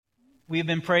We've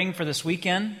been praying for this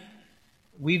weekend.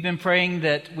 We've been praying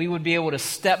that we would be able to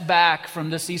step back from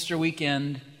this Easter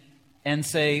weekend and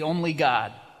say, only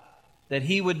God. That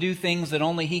He would do things that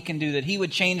only He can do. That He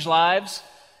would change lives.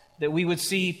 That we would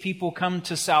see people come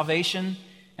to salvation.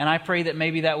 And I pray that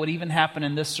maybe that would even happen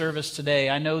in this service today.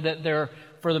 I know that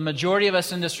for the majority of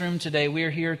us in this room today, we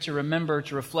are here to remember,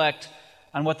 to reflect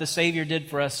on what the Savior did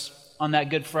for us on that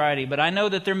Good Friday. But I know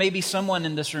that there may be someone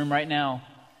in this room right now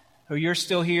who you're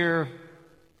still here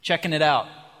checking it out.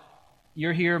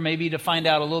 You're here maybe to find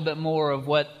out a little bit more of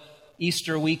what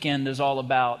Easter weekend is all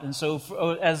about. And so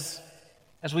as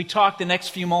we talk the next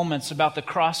few moments about the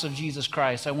cross of Jesus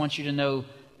Christ, I want you to know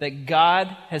that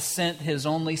God has sent His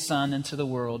only Son into the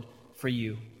world for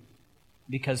you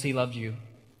because He loved you.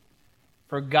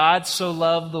 For God so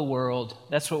loved the world,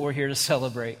 that's what we're here to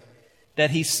celebrate,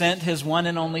 that He sent His one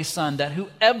and only Son, that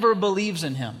whoever believes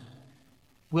in Him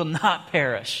will not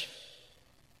perish,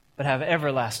 but have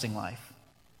everlasting life.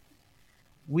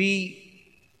 We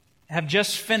have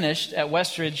just finished at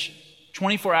Westridge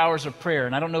 24 hours of prayer,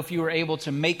 and I don't know if you were able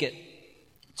to make it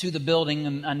to the building,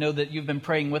 and I know that you've been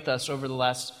praying with us over the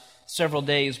last several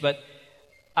days, but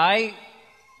I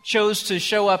chose to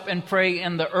show up and pray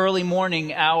in the early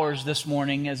morning hours this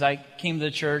morning as I came to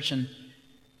the church, and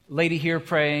lady here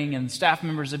praying, and staff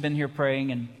members have been here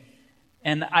praying,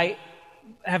 and I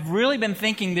have really been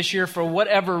thinking this year, for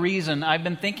whatever reason, I've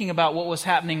been thinking about what was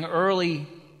happening early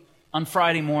on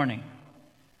Friday morning.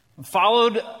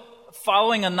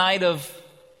 Following a night of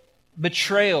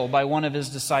betrayal by one of His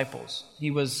disciples. He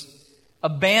was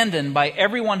abandoned by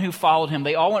everyone who followed Him.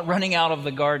 They all went running out of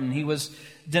the garden. He was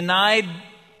denied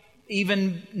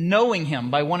even knowing Him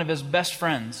by one of His best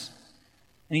friends.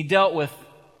 And He dealt with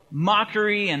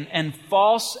mockery and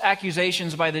false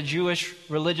accusations by the Jewish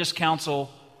religious council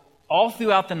all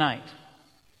throughout the night.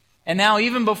 And now,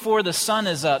 even before the sun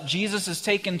is up, Jesus is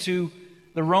taken to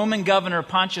the Roman governor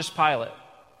Pontius Pilate.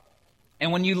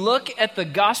 And when you look at the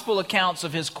gospel accounts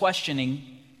of his questioning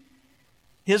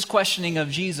of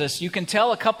Jesus, you can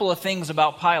tell a couple of things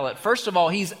about Pilate. First of all,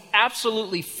 he's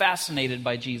absolutely fascinated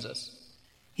by Jesus.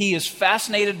 He is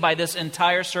fascinated by this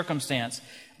entire circumstance.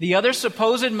 The other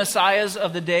supposed messiahs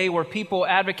of the day were people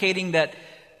advocating that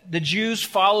the Jews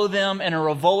follow them in a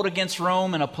revolt against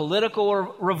Rome, in a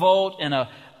political revolt, in a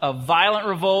violent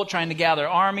revolt, trying to gather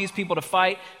armies, people to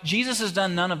fight. Jesus has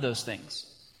done none of those things.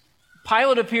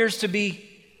 Pilate appears to be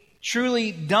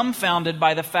truly dumbfounded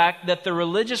by the fact that the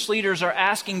religious leaders are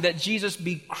asking that Jesus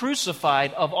be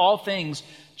crucified of all things,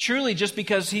 truly just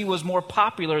because He was more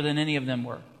popular than any of them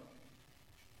were.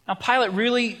 Now, Pilate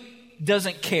really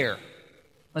doesn't care.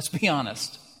 Let's be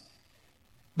honest.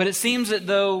 But it seems that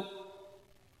though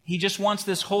he just wants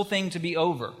this whole thing to be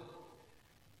over.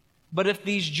 But if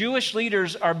these Jewish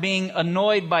leaders are being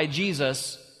annoyed by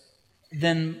Jesus,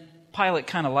 then Pilate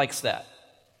kind of likes that.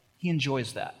 He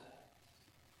enjoys that.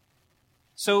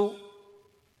 So,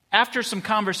 after some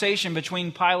conversation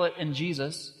between Pilate and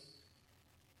Jesus,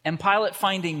 and Pilate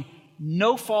finding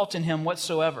no fault in Him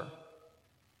whatsoever,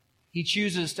 he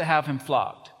chooses to have Him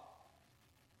flogged.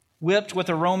 Whipped with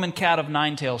a Roman cat of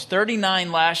nine tails,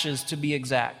 39 lashes to be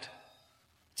exact.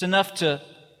 It's enough to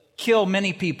kill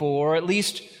many people, or at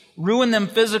least ruin them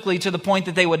physically to the point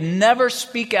that they would never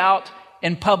speak out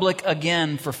in public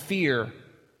again for fear.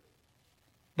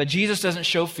 But Jesus doesn't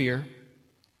show fear.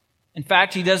 In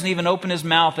fact, He doesn't even open His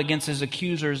mouth against His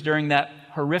accusers during that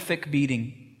horrific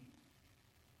beating.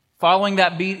 Following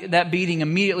that beating,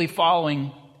 immediately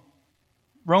following,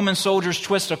 Roman soldiers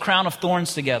twist a crown of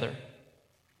thorns together.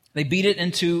 They beat it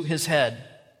into His head.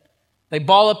 They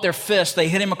ball up their fists. They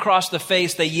hit Him across the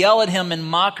face. They yell at Him in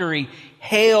mockery,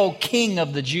 "Hail, King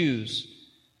of the Jews."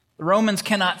 The Romans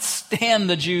cannot stand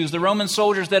the Jews. The Roman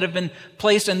soldiers that have been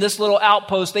placed in this little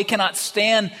outpost, they cannot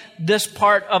stand this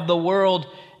part of the world,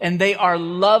 and they are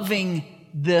loving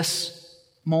this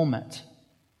moment.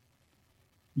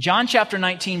 John chapter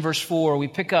 19, verse 4, we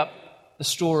pick up the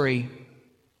story.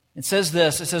 It says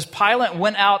this, it says, Pilate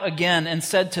went out again and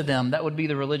said to them, that would be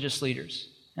the religious leaders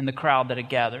and the crowd that had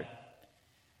gathered,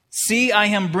 "See, I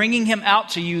am bringing Him out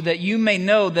to you that you may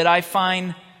know that I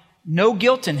find no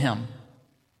guilt in Him."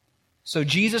 So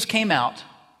Jesus came out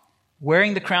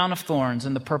wearing the crown of thorns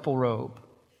and the purple robe.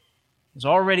 He's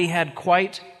already had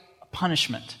quite a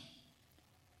punishment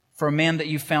for a man that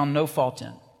you found no fault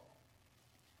in.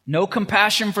 No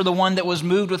compassion for the one that was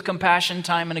moved with compassion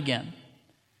time and again.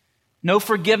 No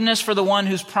forgiveness for the one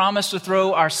who's promised to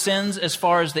throw our sins as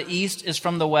far as the east is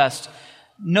from the west.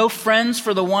 No friends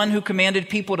for the one who commanded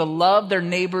people to love their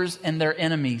neighbors and their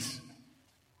enemies.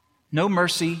 No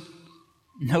mercy,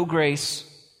 no grace,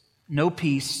 no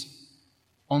peace,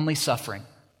 only suffering.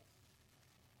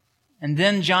 And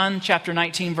then John chapter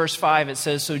 19, verse 5, it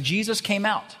says, "So Jesus came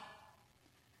out,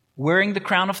 wearing the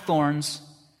crown of thorns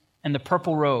and the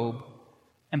purple robe.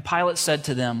 And Pilate said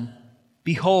to them,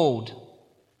 'Behold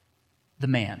the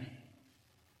man.'"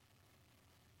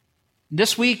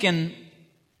 This week, in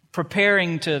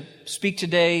preparing to speak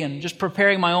today and just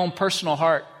preparing my own personal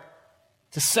heart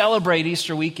to celebrate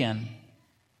Easter weekend,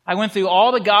 I went through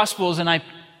all the Gospels, and I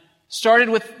started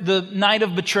with the night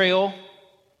of betrayal,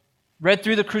 read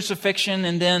through the crucifixion,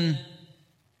 and then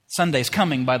Sunday's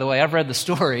coming, by the way. I've read the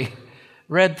story.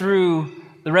 Read through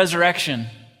the resurrection.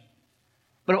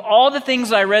 But of all the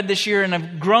things I read this year, and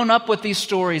I've grown up with these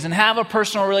stories and have a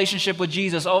personal relationship with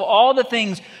Jesus, of all the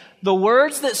things, the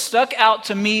words that stuck out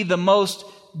to me the most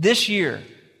this year,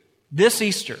 this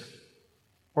Easter,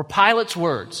 were Pilate's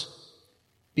words,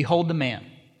 "Behold the man."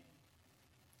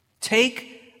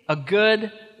 Take a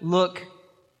good look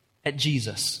at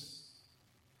Jesus.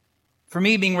 For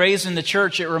me, being raised in the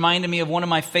church, it reminded me of one of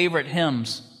my favorite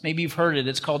hymns. Maybe you've heard it.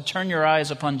 It's called "Turn Your Eyes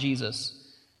Upon Jesus."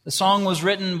 The song was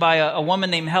written by a woman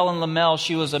named Helen Lamell.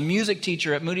 She was a music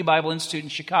teacher at Moody Bible Institute in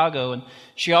Chicago, and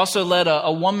she also led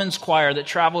a woman's choir that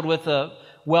traveled with a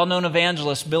well-known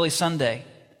evangelist, Billy Sunday.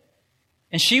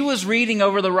 And she was reading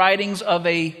over the writings of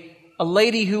a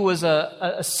lady who was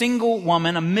a single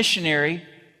woman, a missionary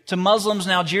to Muslims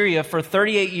in Algeria for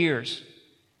 38 years.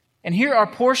 And here are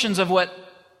portions of what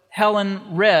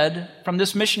Helen read from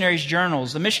this missionary's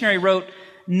journals. The missionary wrote,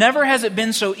 "Never has it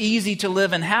been so easy to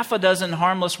live in half a dozen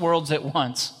harmless worlds at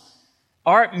once.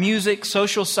 Art, music,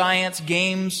 social science,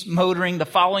 games, motoring, the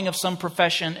following of some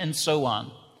profession, and so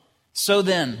on. So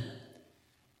then,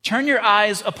 turn your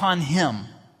eyes upon him.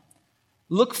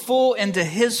 Look full into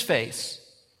his face,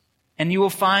 and you will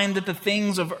find that the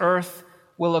things of earth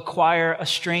will acquire a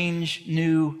strange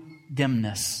new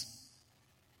dimness."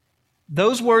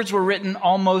 Those words were written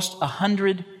almost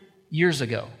 100 years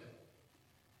ago.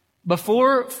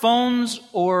 Before phones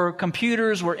or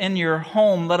computers were in your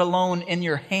home, let alone in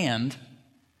your hand,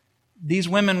 these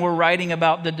women were writing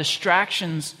about the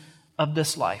distractions of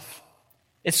this life.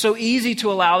 It's so easy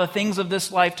to allow the things of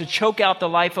this life to choke out the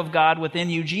life of God within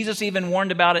you. Jesus even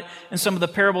warned about it in some of the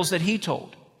parables that he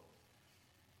told.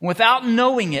 Without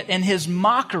knowing it, in his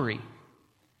mockery,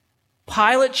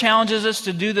 Pilate challenges us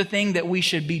to do the thing that we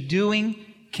should be doing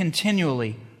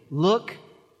continually. Look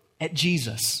at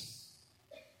Jesus.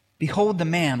 Behold the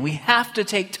man. We have to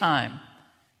take time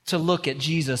to look at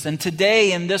Jesus. And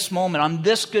today, in this moment, on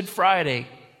this Good Friday,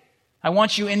 I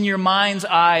want you in your mind's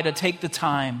eye to take the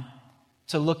time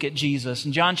to look at Jesus.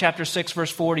 In John chapter 6,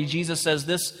 verse 40, Jesus says,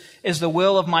 "This is the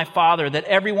will of my Father, that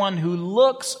everyone who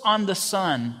looks on the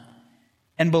Son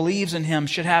and believes in him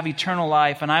should have eternal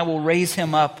life, and I will raise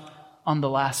him up on the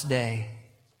last day."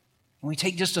 When we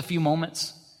take just a few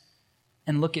moments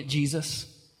and look at Jesus,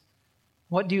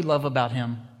 what do you love about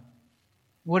him?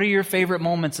 What are your favorite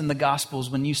moments in the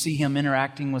Gospels when you see him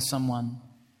interacting with someone?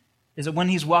 Is it when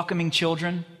he's welcoming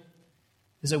children?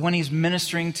 Is it when he's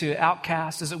ministering to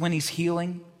outcasts? Is it when he's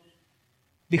healing?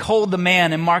 Behold the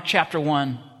man in Mark chapter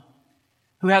 1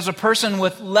 who has a person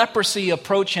with leprosy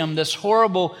approach him, this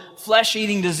horrible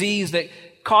flesh-eating disease that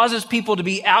causes people to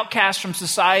be outcast from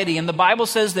society. And the Bible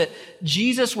says that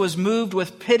Jesus was moved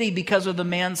with pity because of the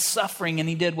man's suffering, and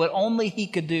he did what only he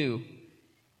could do.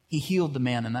 He healed the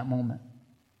man in that moment.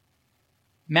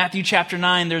 Matthew chapter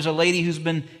 9, there's a lady who's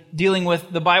been dealing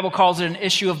with, the Bible calls it an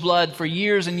issue of blood for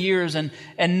years and years, and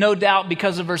no doubt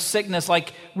because of her sickness,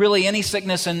 like really any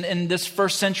sickness in this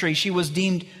first century, she was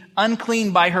deemed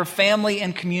unclean by her family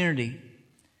and community.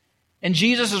 And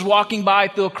Jesus is walking by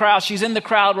through a crowd. She's in the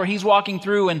crowd where he's walking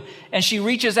through, and she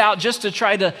reaches out just to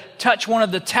try to touch one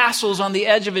of the tassels on the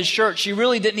edge of his shirt. She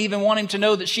really didn't even want him to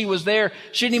know that she was there.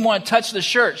 She didn't even want to touch the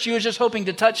shirt. She was just hoping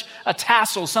to touch a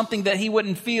tassel, something that he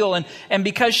wouldn't feel. And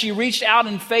because she reached out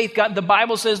in faith, the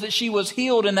Bible says that she was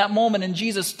healed in that moment, and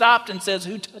Jesus stopped and says,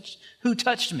 Who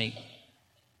touched me?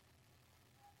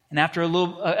 And after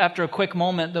a quick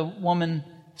moment, the woman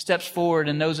steps forward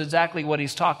and knows exactly what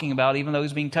he's talking about, even though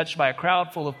he's being touched by a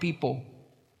crowd full of people.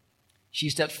 She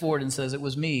steps forward and says, "It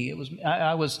was me. It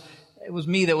was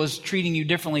me that was treating you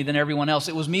differently than everyone else.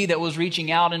 It was me that was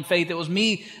reaching out in faith. It was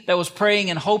me that was praying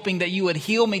and hoping that you would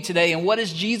heal me today." And what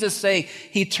does Jesus say?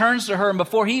 He turns to her, and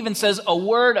before he even says a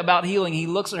word about healing, he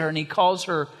looks at her and he calls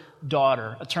her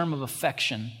daughter, a term of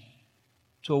affection,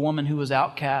 to a woman who was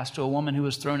outcast, to a woman who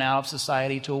was thrown out of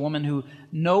society, to a woman who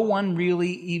no one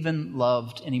really even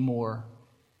loved anymore.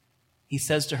 He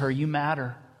says to her, "You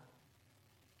matter.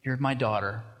 You're my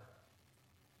daughter."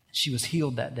 She was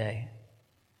healed that day.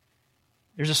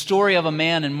 There's a story of a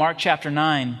man in Mark chapter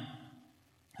 9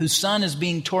 whose son is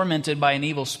being tormented by an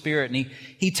evil spirit. And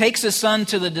he takes his son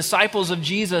to the disciples of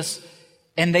Jesus,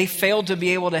 and they failed to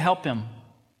be able to help him.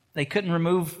 They couldn't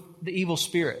remove the evil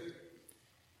spirit.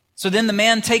 So then the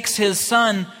man takes his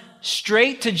son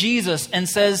straight to Jesus and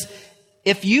says,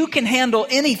 if you can handle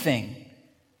anything,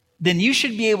 then you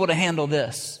should be able to handle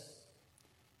this.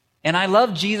 And I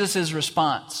love Jesus'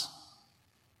 response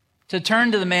to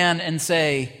turn to the man and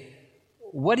say,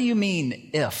 what do you mean,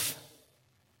 if?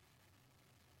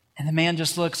 And the man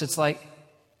just looks, it's like,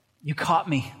 you caught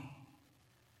me.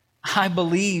 I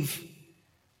believe,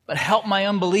 but help my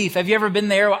unbelief. Have you ever been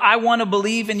there? I want to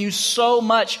believe in you so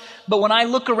much, but when I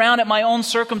look around at my own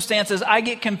circumstances, I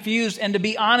get confused. And to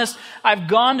be honest, I've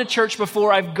gone to church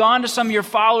before. I've gone to some of your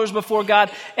followers before,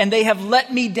 God, and they have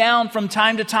let me down from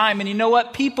time to time. And you know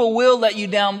what? People will let you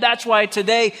down. That's why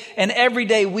today and every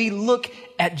day we look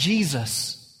at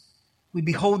Jesus. We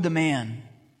behold the man.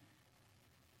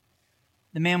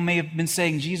 The man may have been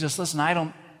saying, Jesus, listen, I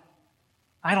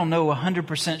don't know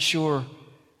 100% sure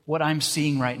what I'm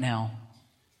seeing right now.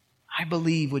 I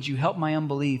believe. Would you help my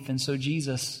unbelief? And so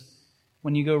Jesus,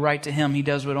 when you go right to him, he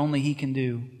does what only he can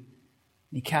do.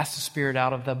 He casts the spirit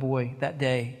out of the boy that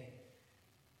day.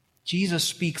 Jesus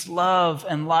speaks love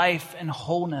and life and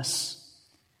wholeness.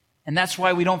 And that's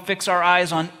why we don't fix our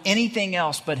eyes on anything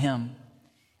else but him.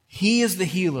 He is the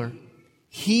healer.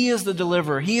 He is the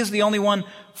deliverer. He is the only one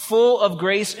full of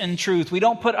grace and truth. We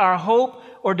don't put our hope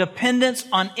or dependence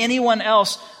on anyone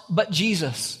else but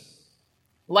Jesus.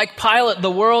 Like Pilate,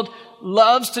 the world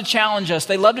loves to challenge us.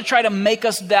 They love to try to make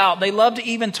us doubt. They love to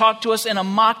even talk to us in a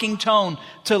mocking tone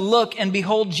to look and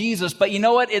behold Jesus. But you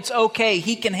know what? It's okay.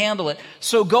 He can handle it.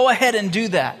 So go ahead and do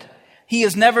that. He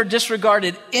has never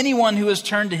disregarded anyone who has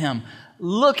turned to him.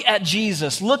 Look at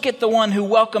Jesus. Look at the one who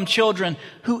welcomed children,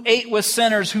 who ate with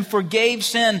sinners, who forgave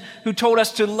sin, who told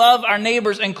us to love our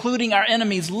neighbors, including our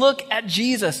enemies. Look at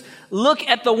Jesus. Look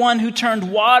at the one who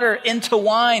turned water into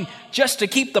wine just to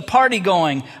keep the party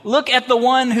going. Look at the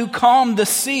one who calmed the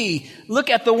sea.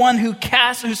 Look at the one who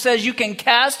says, you can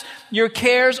cast your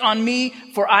cares on me,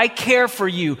 for I care for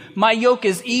you. My yoke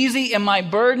is easy and my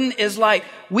burden is light.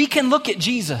 We can look at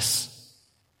Jesus.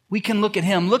 We can look at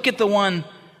him. Look at the one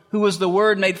who was the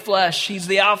Word made flesh. He's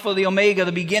the Alpha, the Omega,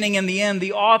 the beginning and the end,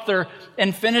 the author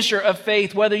and finisher of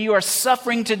faith. Whether you are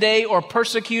suffering today or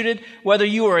persecuted, whether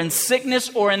you are in sickness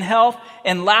or in health,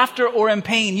 in laughter or in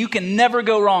pain, you can never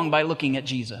go wrong by looking at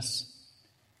Jesus.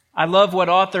 I love what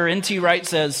author N.T. Wright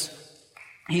says.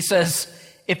 He says,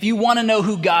 if you want to know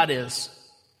who God is,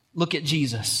 look at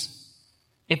Jesus.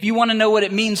 If you want to know what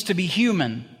it means to be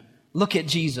human, look at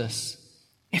Jesus.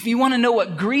 If you want to know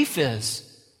what grief is,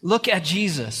 look at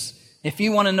Jesus. If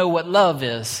you want to know what love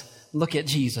is, look at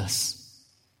Jesus.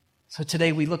 So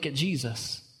today we look at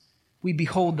Jesus. We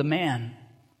behold the man.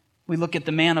 We look at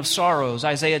the man of sorrows.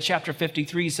 Isaiah chapter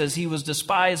 53 says he was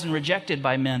despised and rejected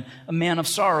by men, a man of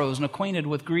sorrows and acquainted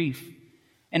with grief.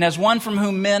 And as one from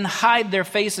whom men hide their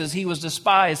faces, he was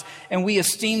despised, and we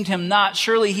esteemed him not.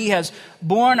 Surely he has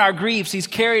borne our griefs, he's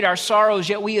carried our sorrows,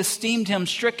 yet we esteemed him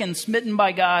stricken, smitten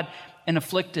by God, and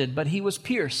afflicted. But he was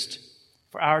pierced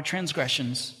for our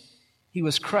transgressions. He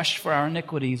was crushed for our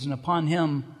iniquities, and upon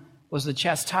him was the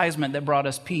chastisement that brought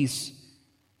us peace.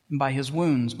 And by his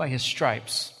wounds, by his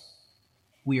stripes,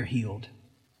 we are healed.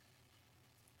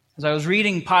 As I was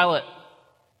reading Pilate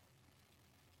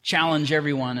challenge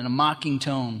everyone in a mocking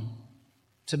tone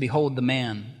to behold the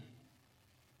man,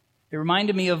 it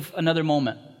reminded me of another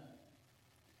moment.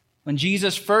 When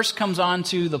Jesus first comes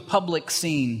onto the public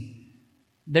scene,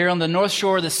 there on the north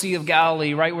shore of the Sea of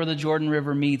Galilee, right where the Jordan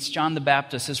River meets, John the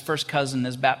Baptist, his first cousin,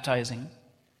 is baptizing.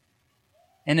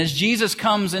 And as Jesus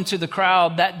comes into the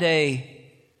crowd that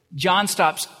day, John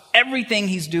stops everything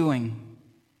he's doing.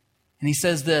 And he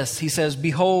says this, he says,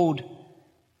 behold,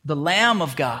 the Lamb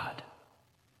of God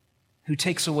who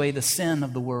takes away the sin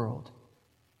of the world.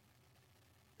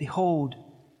 Behold,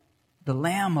 the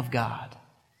Lamb of God,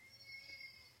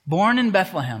 born in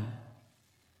Bethlehem.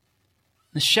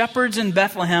 The shepherds in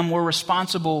Bethlehem were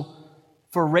responsible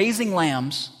for raising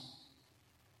lambs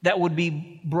that would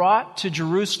be brought to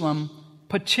Jerusalem,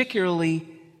 particularly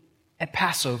at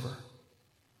Passover.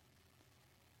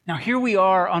 Now, here we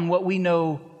are on what we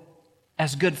know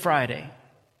as Good Friday.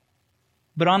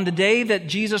 But on the day that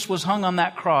Jesus was hung on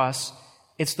that cross,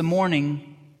 it's the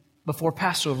morning before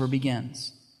Passover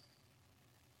begins.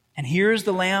 And here's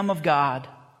the Lamb of God.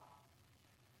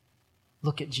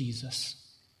 Look at Jesus,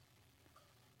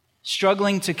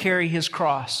 struggling to carry his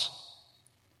cross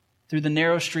through the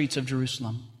narrow streets of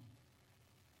Jerusalem.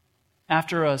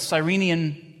 After a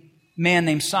Cyrenian man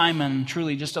named Simon,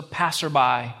 truly just a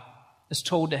passerby, is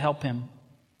told to help him,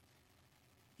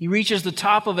 He reaches the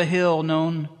top of a hill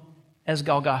known as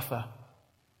Golgotha.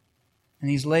 And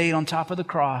he's laid on top of the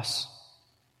cross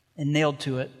and nailed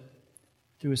to it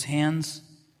through his hands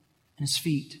and his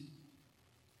feet.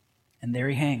 And there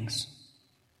he hangs.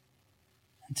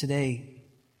 And today,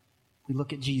 we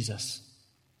look at Jesus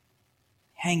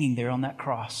hanging there on that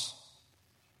cross,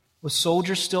 with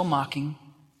soldiers still mocking,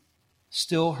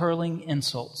 still hurling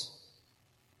insults,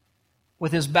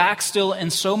 with his back still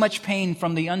in so much pain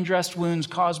from the undressed wounds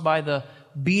caused by the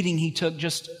beating he took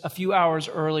just a few hours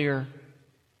earlier.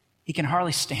 He can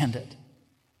hardly stand it.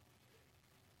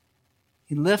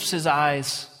 He lifts his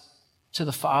eyes to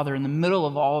the Father in the middle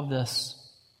of all of this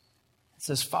and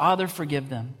says, Father, forgive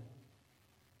them.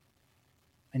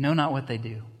 They know not what they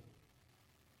do.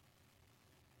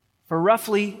 For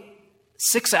roughly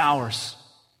 6 hours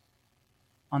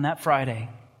on that Friday,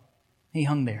 he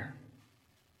hung there.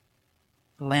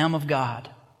 The Lamb of God,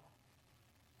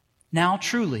 now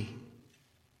truly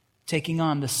taking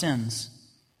on the sins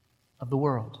of the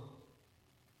world.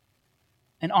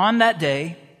 And on that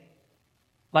day,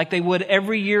 like they would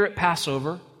every year at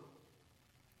Passover,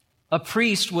 a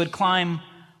priest would climb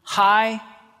high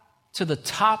to the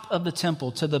top of the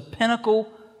temple, to the pinnacle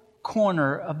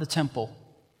corner of the temple,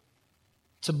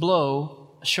 to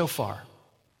blow a shofar,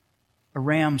 a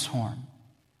ram's horn.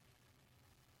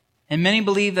 And many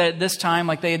believe that at this time,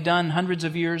 like they had done hundreds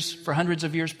of years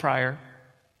prior,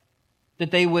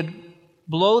 that they would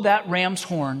blow that ram's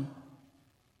horn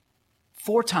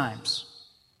 4 times,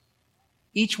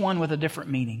 each one with a different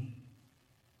meaning.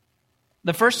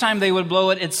 The first time they would blow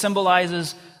it, it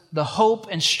symbolizes the hope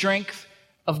and strength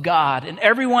of God. And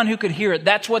everyone who could hear it,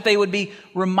 that's what they would be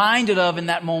reminded of in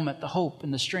that moment, the hope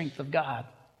and the strength of God.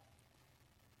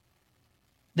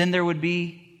 Then there would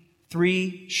be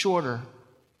 3 shorter,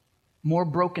 more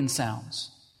broken sounds,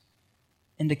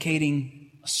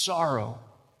 indicating a sorrow,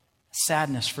 a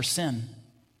sadness for sin.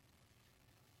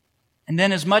 And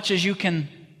then as much as you can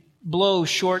blow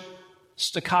short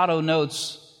staccato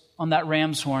notes on that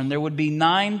ram's horn, there would be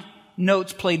 9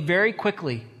 notes played very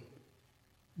quickly,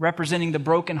 representing the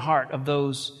broken heart of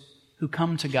those who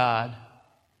come to God.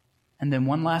 And then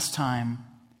one last time,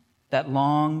 that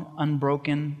long,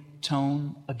 unbroken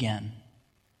tone again.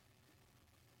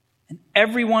 And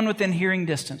everyone within hearing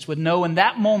distance would know in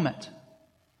that moment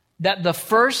that the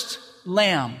first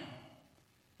lamb,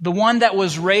 the one that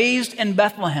was raised in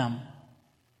Bethlehem,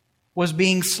 was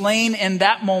being slain in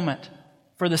that moment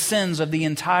for the sins of the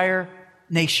entire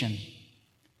nation.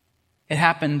 It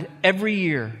happened every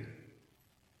year,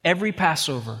 every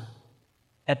Passover,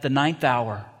 at the 9th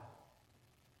hour,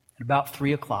 at about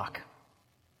 3 o'clock.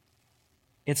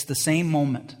 It's the same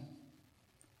moment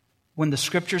when the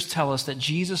scriptures tell us that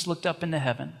Jesus looked up into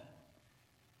heaven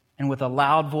and with a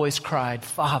loud voice cried,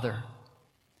 Father,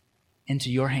 into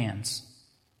your hands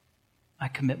I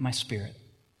commit my spirit,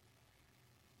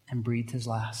 and breathed his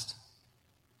last.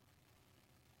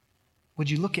 Would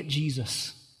you look at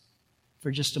Jesus for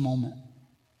just a moment?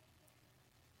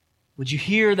 Would you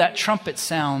hear that trumpet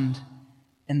sound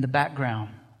in the background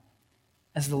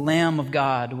as the Lamb of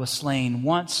God was slain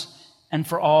once and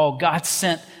for all? God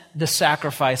sent the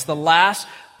sacrifice, the last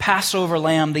Passover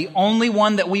lamb, the only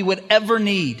one that we would ever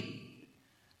need.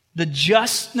 The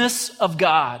justness of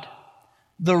God,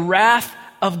 the wrath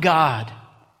of God,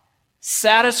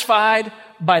 satisfied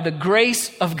by the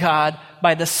grace of God,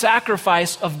 by the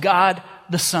sacrifice of God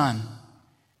the Son.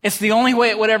 It's the only way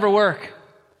it would ever work.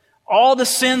 All the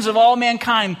sins of all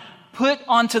mankind put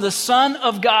onto the Son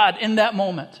of God in that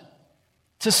moment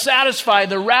to satisfy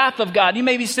the wrath of God. You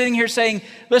may be sitting here saying,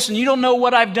 listen, you don't know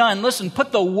what I've done. Listen,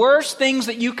 put the worst things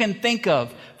that you can think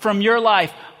of from your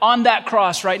life on that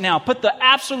cross right now. Put the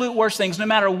absolute worst things, no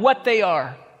matter what they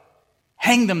are.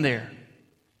 Hang them there.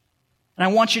 And I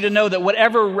want you to know that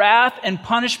whatever wrath and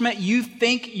punishment you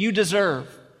think you deserve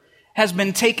has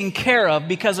been taken care of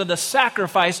because of the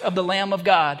sacrifice of the Lamb of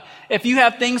God. If you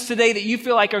have things today that you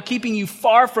feel like are keeping you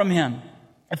far from Him,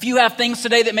 if you have things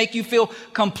today that make you feel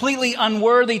completely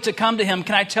unworthy to come to Him,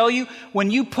 can I tell you,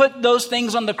 when you put those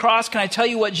things on the cross, can I tell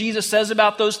you what Jesus says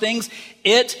about those things?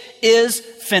 It is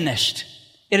finished.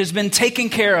 It has been taken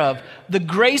care of. The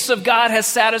grace of God has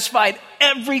satisfied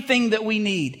everything that we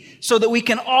need so that we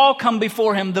can all come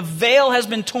before Him. The veil has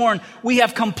been torn. We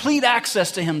have complete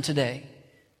access to Him today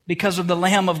because of the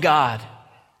Lamb of God.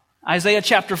 Isaiah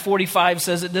chapter 45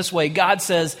 says it this way. God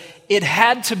says, it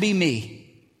had to be me.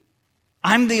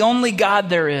 I'm the only God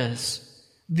there is,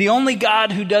 the only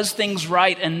God who does things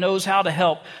right and knows how to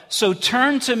help. So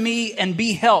turn to me and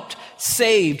be helped,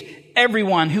 saved,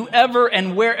 everyone, whoever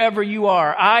and wherever you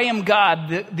are. I am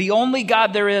God, the only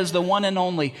God there is, the one and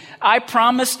only. I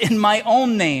promise in my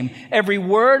own name. Every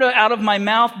word out of my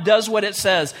mouth does what it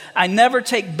says. I never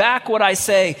take back what I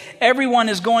say. Everyone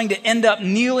is going to end up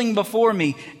kneeling before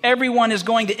me. Everyone is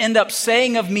going to end up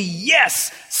saying of me,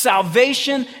 yes,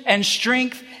 salvation and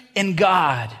strength in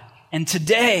God. And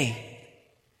today,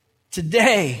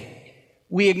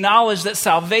 we acknowledge that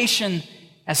salvation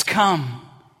has come.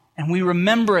 And we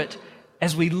remember it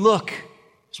as we look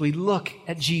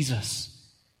at Jesus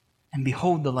and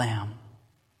behold the Lamb.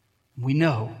 We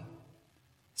know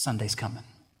Sunday's coming.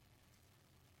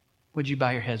 Would you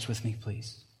bow your heads with me,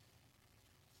 please?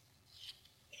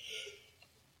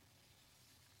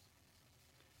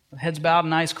 With heads bowed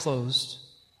and eyes closed.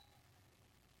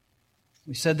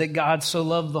 We said that God so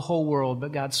loved the whole world,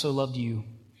 but God so loved you.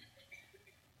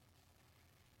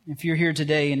 If you're here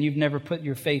today and you've never put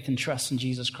your faith and trust in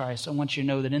Jesus Christ, I want you to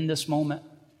know that in this moment,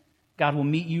 God will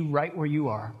meet you right where you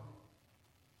are.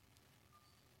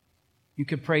 You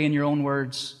could pray in your own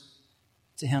words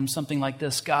to Him something like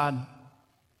this: God,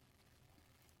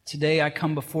 today I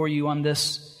come before you on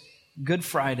this Good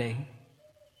Friday,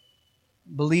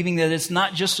 believing that it's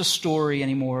not just a story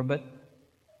anymore, but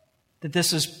that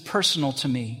this is personal to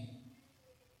me,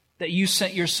 that you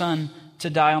sent your Son to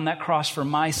die on that cross for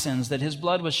my sins, that His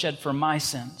blood was shed for my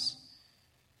sins.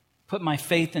 Put my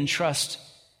faith and trust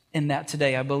in that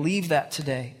today. I believe that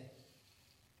today.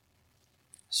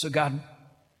 So God,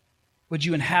 would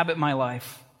you inhabit my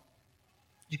life?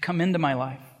 Would you come into my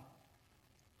life?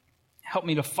 Help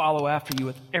me to follow after you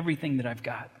with everything that I've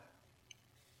got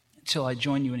until I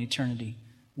join you in eternity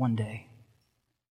one day.